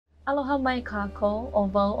Aloha mai kākou o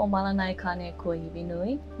wau o Malanai Kāne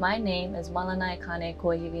Kuahiwinui. My name is Malanai Kāne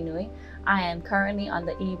Kuahiwinui. I am currently on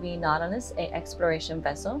the EV Nautilus, a exploration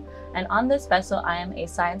vessel, and on this vessel I am a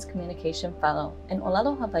Science Communication Fellow. In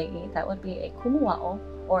Ōlelo Hawaiʻi, that would be a kumua'o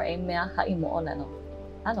or a mea ha'i mo'olelo.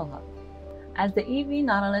 Aloha. As the EV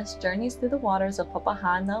Nautilus journeys through the waters of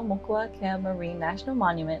Papahānaumokuākea Marine National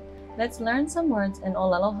Monument, let's learn some words in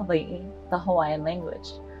Ōlelo Hawaiʻi, the Hawaiian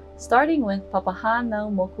language. Starting with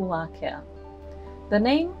Papahānaumokuākea. The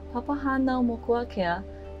name Papahānaumokuākea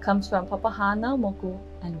comes from Papahānaumoku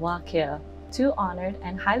and Wākea, two honored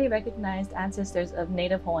and highly recognized ancestors of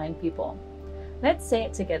Native Hawaiian people. Let's say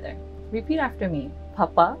it together. Repeat after me.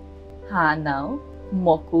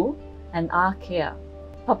 Papahānaumoku and Ākea.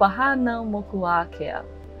 Papahānaumokuākea.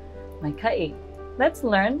 Mai ka'i. Let's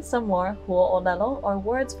learn some more hua'ōlelo, or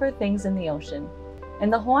words for things in the ocean. In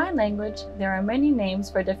the Hawaiian language, there are many names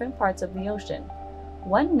for different parts of the ocean.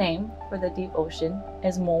 One name for the deep ocean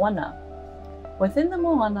is moana. Within the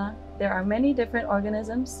moana, there are many different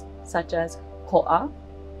organisms such as ko'a,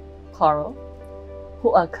 coral,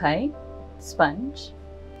 hu'akai, sponge,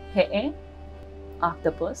 he'e,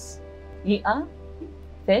 octopus, i'a,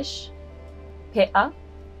 fish, pe'a,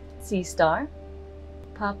 sea star,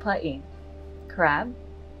 papa'i, crab,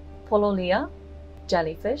 pololia,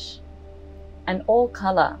 jellyfish, and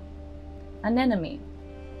ʻōkala, anemone.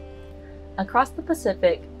 Across the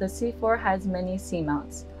Pacific, the seafloor has many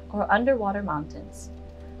seamounts, or underwater mountains.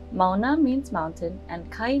 Mauna means mountain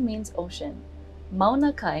and kai means ocean.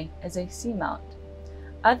 Mauna Kai is a seamount.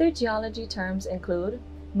 Other geology terms include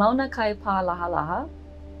Mauna Kai Pālahalaha,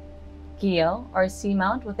 Geo or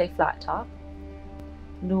seamount with a flat top,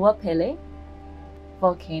 Luʻuaeaa-a-hiki-i-ke-kumu,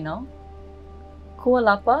 volcano,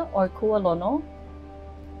 Kualapa or Kualono,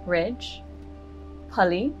 ridge,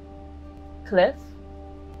 Pali, cliff,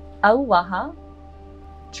 auaha,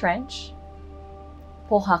 trench,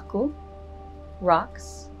 pohaku,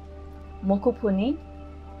 rocks, mokupuni,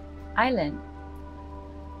 island.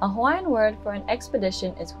 A Hawaiian word for an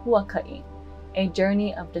expedition is huaka'i, a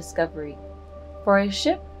journey of discovery. For a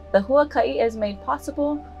ship, the huaka'i is made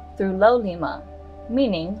possible through laulima,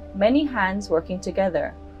 meaning many hands working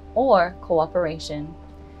together, or cooperation.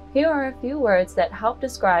 Here are a few words that help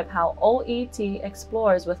describe how OET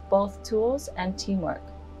explores with both tools and teamwork.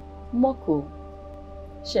 Moku,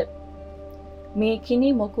 ship. Mi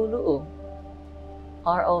kini moku lu'u,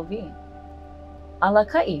 ROV.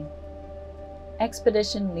 Alaka'i,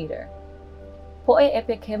 expedition leader. Po'e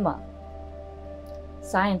epekema,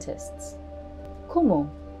 scientists. Kumu,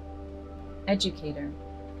 educator.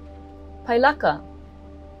 Pailaka,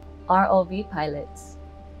 ROV pilots.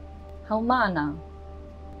 Haumana,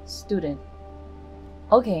 student.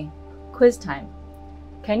 Okay, quiz time.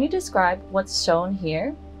 Can you describe what's shown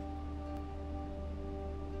here?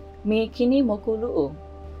 Mi kini moku lu'u,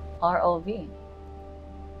 ROV.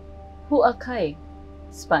 Hu'akai,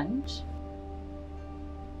 sponge.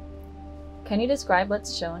 Can you describe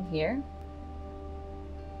what's shown here?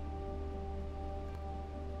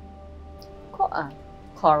 Ko'a,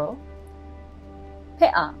 coral.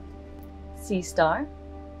 Pe'a, sea star.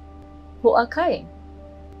 Hu'akai,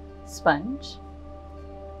 sponge.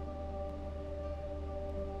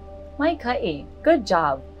 Mai ka'i, good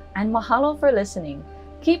job, and mahalo for listening.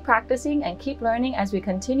 Keep practicing and keep learning as we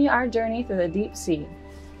continue our journey through the deep sea.